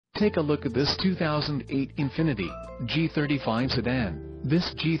take a look at this 2008 Infiniti G35 Sedan.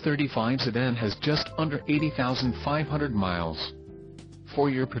 This G35 Sedan has just under 80,500 miles.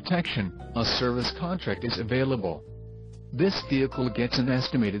 For your protection, a service contract is available. This vehicle gets an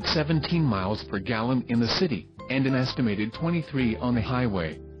estimated 17 miles per gallon in the city, and an estimated 23 on the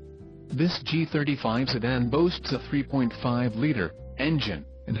highway. This G35 Sedan boasts a 3.5-liter engine,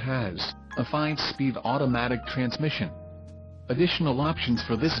 and has a 5-speed automatic transmission. Additional options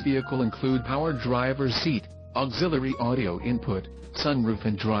for this vehicle include power driver's seat, auxiliary audio input, sunroof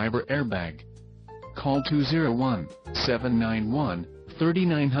and driver airbag. Call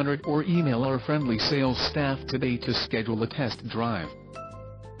 201-791-3900 or email our friendly sales staff today to schedule a test drive.